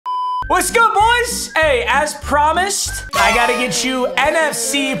What's good, boys? Hey, as promised, I gotta get you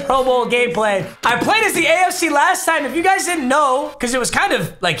NFC Pro Bowl gameplay. I played as the AFC last time. If you guys didn't know, because it was kind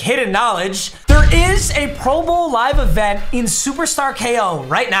of like hidden knowledge, there is a Pro Bowl live event in Superstar KO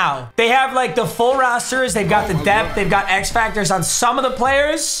right now. They have like the full rosters. They've got the depth. They've got X factors on some of the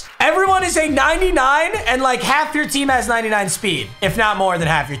players. Everyone is a 99 and like half your team has 99 speed, if not more than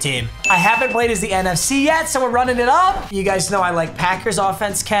half your team. I haven't played as the NFC yet, so we're running it up. You guys know I like Packers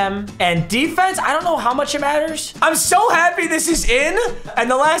offense chem and defense. I don't know how much it matters. I'm so happy this is in.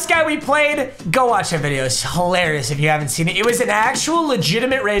 And the last guy we played, go watch that video. It's hilarious if you haven't seen it. It was an actual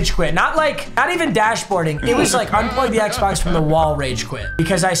legitimate rage quit. Not even dashboarding. It was like unplug the Xbox from the wall rage quit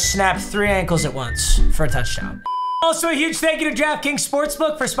because I snapped 3 ankles at once for a touchdown. Also, a huge thank you to DraftKings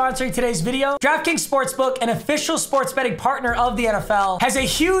Sportsbook for sponsoring today's video. DraftKings Sportsbook, an official sports betting partner of the NFL, has a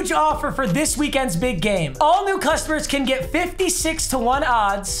huge offer for this weekend's big game. All new customers can get 56-1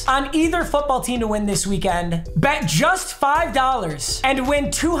 odds on either football team to win this weekend. Bet just $5 and win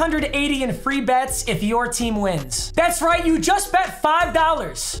 $280 in free bets if your team wins. That's right, you just bet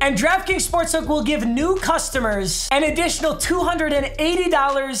 $5. And DraftKings Sportsbook will give new customers an additional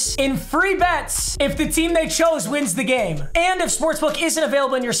 $280 in free bets if the team they chose wins the game. And if Sportsbook isn't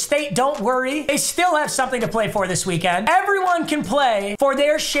available in your state, don't worry. They still have something to play for this weekend. Everyone can play for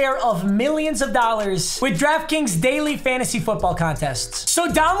their share of millions of dollars with DraftKings daily fantasy football contests.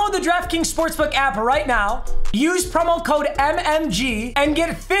 So download the DraftKings Sportsbook app right now. Use promo code MMG and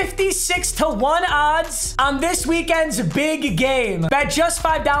get 56-1 odds on this weekend's big game. Bet just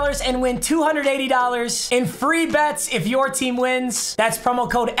 $5 and win $280 in free bets if your team wins. That's promo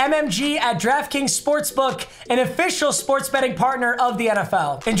code MMG at DraftKings Sportsbook, an official sports betting partner of the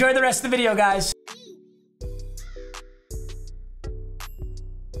NFL. Enjoy the rest of the video, guys.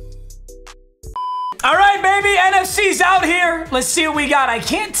 All right, baby, NFC's out here. Let's see what we got. I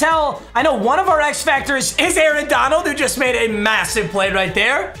can't tell. I know one of our X Factors is Aaron Donald, who just made a massive play right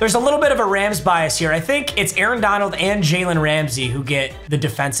there. There's a little bit of a Rams bias here. I think it's Aaron Donald and Jalen Ramsey who get the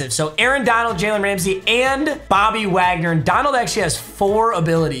defensive. So Aaron Donald, Jalen Ramsey, and Bobby Wagner. And Donald actually has 4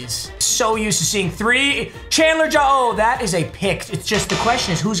 abilities. So used to seeing 3. Chandler Oh, that is a pick. It's just the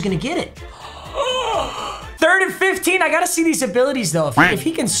question is who's gonna get it? 3rd and 15. I gotta see these abilities though. If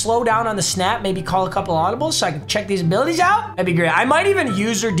he can slow down on the snap, maybe call a couple audibles so I can check these abilities out, that'd be great. I might even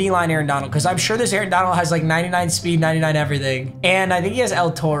use her D-line Aaron Donald because I'm sure this Aaron Donald has like 99 speed, 99 everything. And I think he has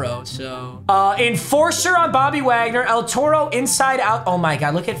El Toro, so. Enforcer on Bobby Wagner, El Toro inside out. Oh my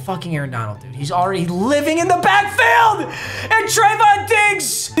God, look at fucking Aaron Donald, dude. He's already living in the backfield. And Trayvon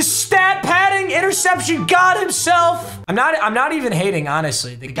Diggs, the stat padding interception god himself. I'm not even hating,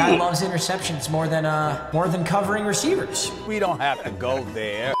 honestly. The guy loves interceptions more than covering receivers. We don't have to go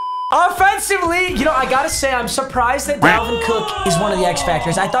there. Offensively, you know, I gotta say, I'm surprised that Dalvin Cook is one of the X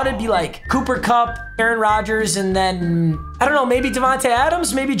Factors. I thought it'd be like Cooper Kupp, Aaron Rodgers, and then, I don't know, maybe Devontae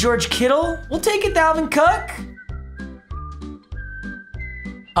Adams, maybe George Kittle. We'll take it, Dalvin Cook.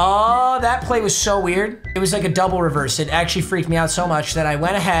 Oh, that play was so weird. It was like a double reverse. It actually freaked me out so much that I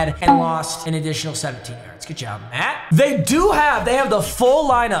went ahead and lost an additional 17 yards. Good job, Matt. They have the full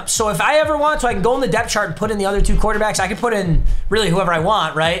lineup. So if I ever want to, I can go in the depth chart and put in the other 2 quarterbacks. I can put in really whoever I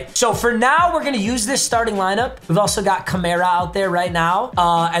want, right? So for now, we're gonna use this starting lineup. We've also got Kamara out there right now.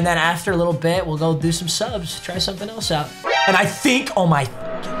 And then after a little bit, we'll go do some subs, try something else out. And I think, oh my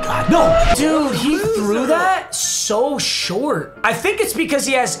God, no. Dude, he threw that so short. I think it's because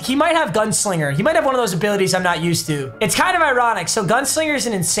he might have Gunslinger. He might have one of those abilities I'm not used to. It's kind of ironic. So Gunslinger is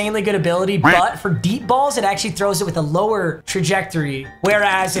an insanely good ability, but for deep balls, it actually throws it with a lower trajectory.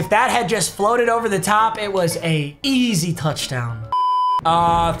 Whereas if that had just floated over the top, it was a easy touchdown.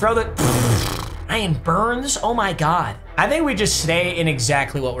 Throw the Ryan Burns. Oh my God. I think we just stay in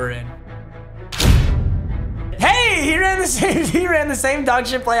exactly what we're in. Hey, he ran the same dog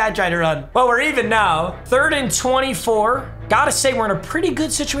shit play I tried to run. Well, we're even now. 3rd and 24. Gotta say, we're in a pretty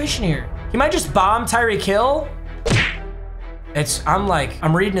good situation here. He might just bomb Tyreek Hill.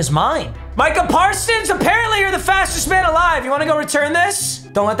 I'm reading his mind. Micah Parsons, apparently you're the fastest man alive. You wanna go return this?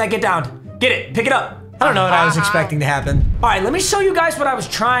 Don't let that get down. Get it, pick it up. I don't know what I was expecting to happen. All right, let me show you guys what I was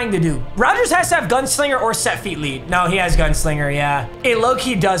trying to do. Rodgers has to have Gunslinger or set feet lead. No, he has Gunslinger, yeah. It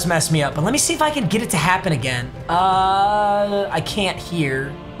low-key does mess me up, but let me see if I can get it to happen again. I can't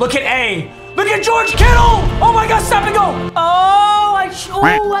hear. Look at A. Look at George Kittle! Oh my God, stop and go! Oh,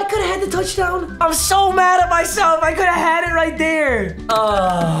 I could have had the touchdown. I'm so mad at myself. I could have had it right there.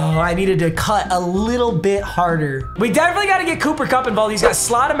 Oh, I needed to cut a little bit harder. We definitely got to get Cooper Kupp involved. He's got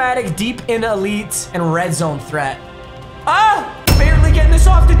Slot-O-Matic, deep in elite, and red zone threat. Barely getting this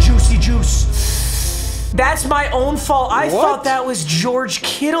off the juicy juice. That's my own fault. I thought that was George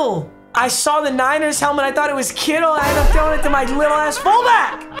Kittle. I saw the Niners helmet. I thought it was Kittle. I ended up throwing it to my little ass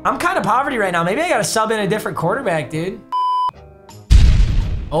fullback. I'm kind of poverty right now. Maybe I got to sub in a different quarterback, dude.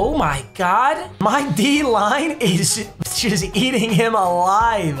 Oh my God. My D-line is just eating him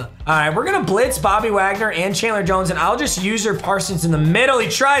alive. All right, we're gonna blitz Bobby Wagner and Chandler Jones, and I'll just user Parsons in the middle. He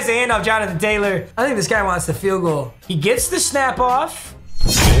tries to hand off Jonathan Taylor. I think this guy wants the field goal. He gets the snap off.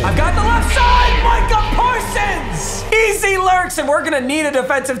 I've got the left side, Micah Parsons! Easy lurks, and we're gonna need a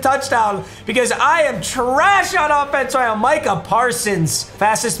defensive touchdown because I am trash on offense right now. Micah Parsons,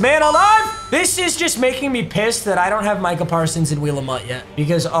 fastest man alive. This is just making me pissed that I don't have Micah Parsons in Wheel of Mutt yet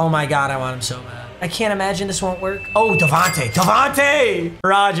because, oh my God, I want him so bad. I can't imagine this won't work. Oh, Devontae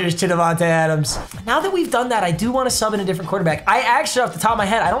Rogers to Devontae Adams. Now that we've done that, I do want to sub in a different quarterback. I actually, off the top of my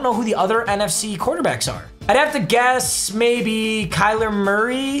head, I don't know who the other NFC quarterbacks are. I'd have to guess maybe Kyler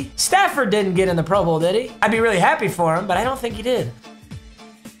Murray. Stafford didn't get in the Pro Bowl, did he? I'd be really happy for him, but I don't think he did.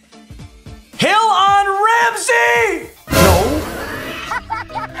 Hill on Ramsey! No.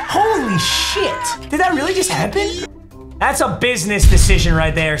 Holy shit. Did that really just happen? That's a business decision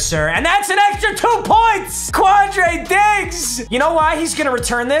right there, sir. And that's an extra 2 points! Quandre Diggs! You know why he's gonna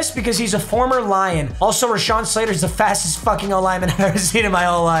return this? Because he's a former Lion. Also, Rashawn Slater's the fastest fucking O-lineman I've ever seen in my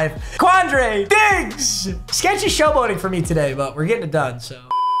whole life. Quandre Diggs! Sketchy showboating for me today, but we're getting it done, so.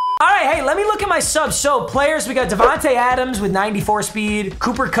 All right, hey, let me look at my subs. So, players, we got Devontae Adams with 94 speed,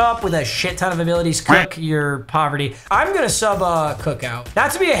 Cooper Kupp with a shit ton of abilities. Cook, your poverty. I'm gonna sub Cook out.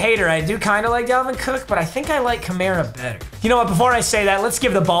 Not to be a hater, I do kind of like Dalvin Cook, but I think I like Kamara better. You know what, before I say that, let's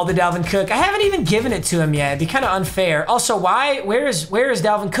give the ball to Dalvin Cook. I haven't even given it to him yet. It'd be kind of unfair. Also, where is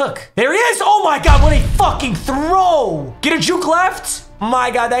Dalvin Cook? There he is! Oh my God, what a fucking throw! Get a juke left?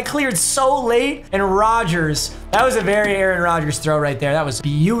 My God, that cleared so late. And Rodgers, that was a very Aaron Rodgers throw right there. That was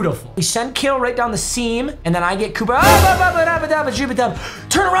beautiful. We send Kittle right down the seam, and then I get Cooper.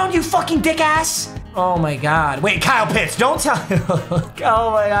 Turn around, you fucking dick ass. Oh my God. Wait, Kyle Pitts, don't tell him. Oh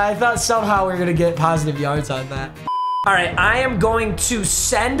my God, I thought somehow we were gonna get positive yards on that. All right, I am going to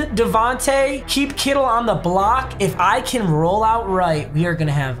send Devontae, keep Kittle on the block. If I can roll out right, we are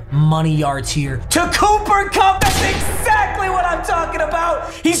gonna have money yards here. To Cooper Kupp, that's exactly what I'm talking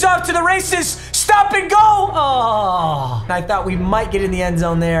about. He's off to the races, stop and go. Oh, I thought we might get in the end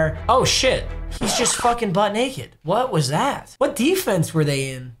zone there. Oh shit. He's just fucking butt naked. What was that? What defense were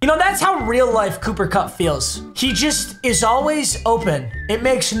they in? You know, that's how real life Cooper Kupp feels. He just is always open. It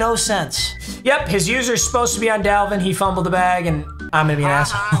makes no sense. Yep, his user's supposed to be on Dalvin. He fumbled the bag, and I'm gonna be an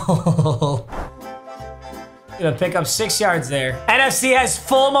asshole. Gonna pick up 6 yards there. NFC has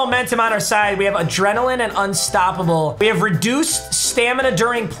full momentum on our side. We have adrenaline and unstoppable. We have reduced stamina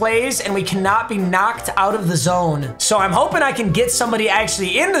during plays, and we cannot be knocked out of the zone. So I'm hoping I can get somebody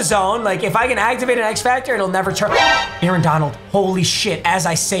actually in the zone. Like, if I can activate an X Factor, it'll never turn. Aaron Donald. Holy shit, as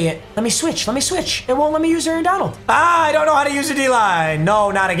I say it. Let me switch. It won't let me use Aaron Donald. I don't know how to use a D-line.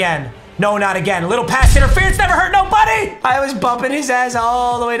 No, not again. No, not again. A little pass interference never hurt nobody. I was bumping his ass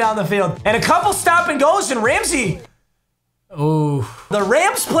all the way down the field. And a couple stop and goes, and Ramsey. Ooh. The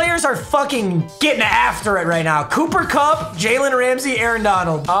Rams players are fucking getting after it right now. Cooper Kupp, Jalen Ramsey, Aaron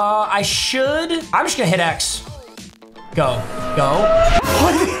Donald. I'm just gonna hit X. Go.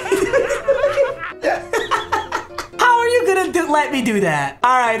 How are you gonna let me do that?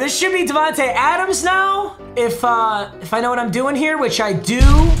 All right, this should be Devontae Adams now. If I know what I'm doing here, which I do.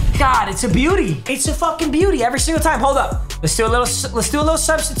 God, it's a beauty. It's a fucking beauty every single time. Hold up. Let's do a little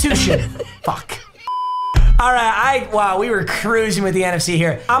substitution. Fuck. All right, wow, we were cruising with the NFC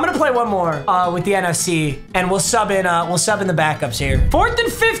here. I'm gonna play one more with the NFC, and we'll sub in the backups here. 4th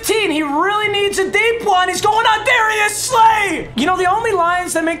and 15, he really needs a deep one. He's going on Darius Slay. You know, the only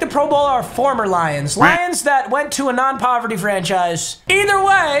Lions that make the Pro Bowl are former Lions. Lions that went to a non-poverty franchise. Either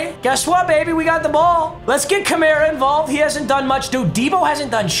way, guess what, baby? We got the ball. Let's get Kamara involved. He hasn't done much. Dude, Debo hasn't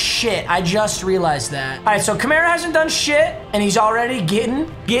done shit. I just realized that. All right, so Kamara hasn't done shit, and he's already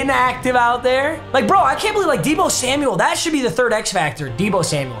getting active out there. Like, bro, I can't believe, like, Debo Samuel, that should be the 3rd X Factor. Debo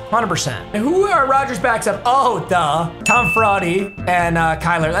Samuel, 100%. And who are Rodgers backs up? Oh, duh. Tom Fraudy and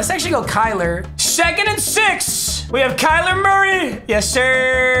Kyler. Let's actually go Kyler. 2nd and 6. We have Kyler Murray. Yes,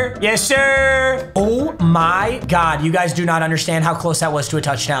 sir. Yes, sir. Oh my God. You guys do not understand how close that was to a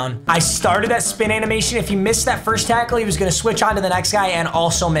touchdown. I started that spin animation. If he missed that first tackle, he was going to switch on to the next guy and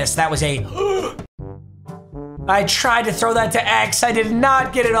also miss. That was a... I tried to throw that to X. I did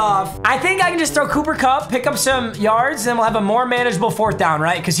not get it off. I think I can just throw Cooper Kupp, pick up some yards, then we'll have a more manageable 4th down,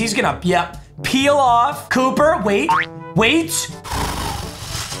 right? Because he's gonna, peel off. Cooper, wait.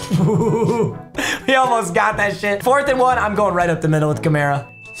 We almost got that shit. 4th and 1, I'm going right up the middle with Kamara.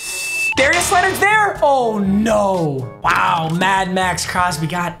 Darius Leonard's there? Oh, no. Wow, Mad Max Crosby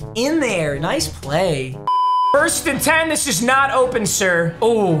got in there. Nice play. 1st and 10. This is not open, sir.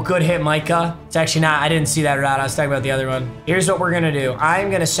 Oh, good hit, Micah. It's actually not. I didn't see that route. I was talking about the other one. Here's what we're going to do. I'm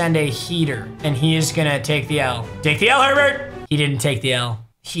going to send a heater, and he is going to take the L. Take the L, Herbert. He didn't take the L.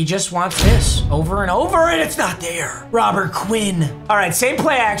 He just wants this over and over, and it's not there. Robert Quinn. All right, same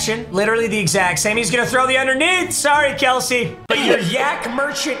play action. Literally the exact same. He's going to throw the underneath. Sorry, Kelsey. But your Yak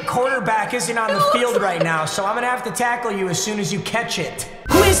Merchant quarterback isn't on the field right now, so I'm going to have to tackle you as soon as you catch it.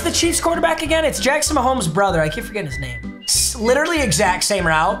 Who is the Chiefs quarterback again? It's Jackson Mahomes' brother. I keep forgetting his name. Literally exact same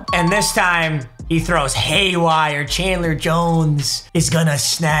route, and this time he throws haywire. Chandler Jones is gonna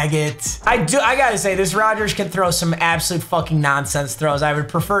snag it. I gotta say, this Rodgers can throw some absolute fucking nonsense throws. I would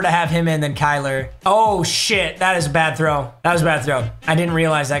prefer to have him in than Kyler. Oh shit, that is a bad throw. That was a bad throw. I didn't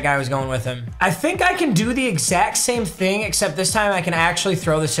realize that guy was going with him. I think I can do the exact same thing, except this time I can actually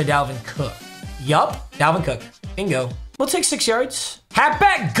throw this to Dalvin Cook. Yup, Dalvin Cook. Bingo. We'll take 6 yards.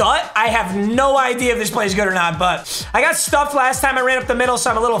 Halfback gut? I have no idea if this play is good or not, but I got stuffed last time I ran up the middle, so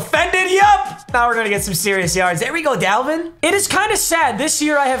I'm a little offended. Yup! Now we're going to get some serious yards. There we go, Dalvin. It is kind of sad. This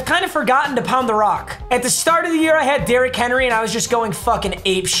year, I have kind of forgotten to pound the rock. At the start of the year, I had Derrick Henry, and I was just going fucking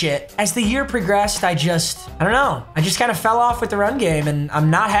ape shit. As the year progressed, I don't know. I just kind of fell off with the run game, and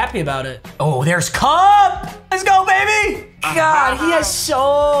I'm not happy about it. Oh, there's Cup! Let's go, baby! God, he has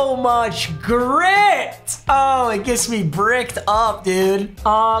so much grit. Oh, it gets me bricked up, dude.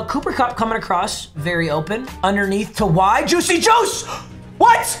 Cooper Kupp coming across, very open. Underneath to Y, Juicy Juice!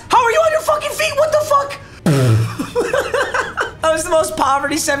 What? How are you on your fucking feet? What the fuck? That was the most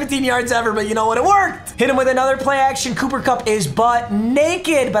poverty 17 yards ever, but you know what? It worked. Hit him with another play action. Cooper Kupp is butt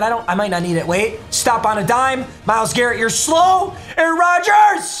naked, but I might not need it. Wait, stop on a dime. Myles Garrett, you're slow. Aaron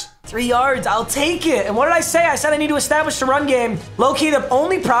Rodgers. 3 yards, I'll take it. And what did I say? I said I need to establish the run game. Low-key, the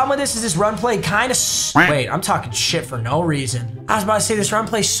only problem with this is this run play kind of... Wait, I'm talking shit for no reason. I was about to say this run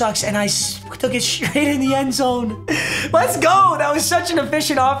play sucks, and I took it straight in the end zone. Let's go. That was such an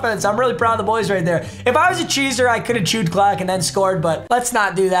efficient offense. I'm really proud of the boys right there. If I was a cheeser, I could have chewed clock and then scored, but let's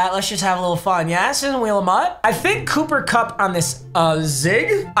not do that. Let's just have a little fun. Yes, and wheel them up. I think Cooper Kupp on this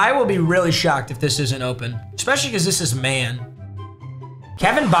zig, I will be really shocked if this isn't open, especially because this is man.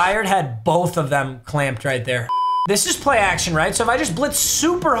 Kevin Byard had both of them clamped right there. This is play action, right? So if I just blitz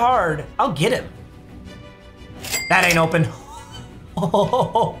super hard, I'll get him. That ain't open.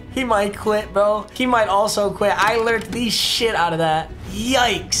 Oh, he might quit, bro. He might also quit. I lurked the shit out of that.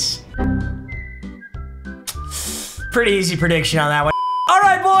 Yikes. Pretty easy prediction on that one. All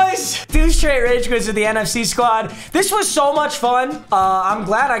right, boys. 2 straight rage quits with the NFC squad. This was so much fun. I'm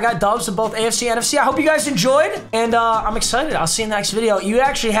glad I got dubs in both AFC and NFC. I hope you guys enjoyed, and I'm excited. I'll see you in the next video. You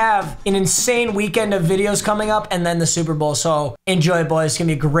actually have an insane weekend of videos coming up, and then the Super Bowl, so enjoy it, boys. It's gonna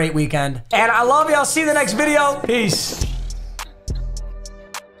be a great weekend, and I love you. I'll see you in the next video. Peace.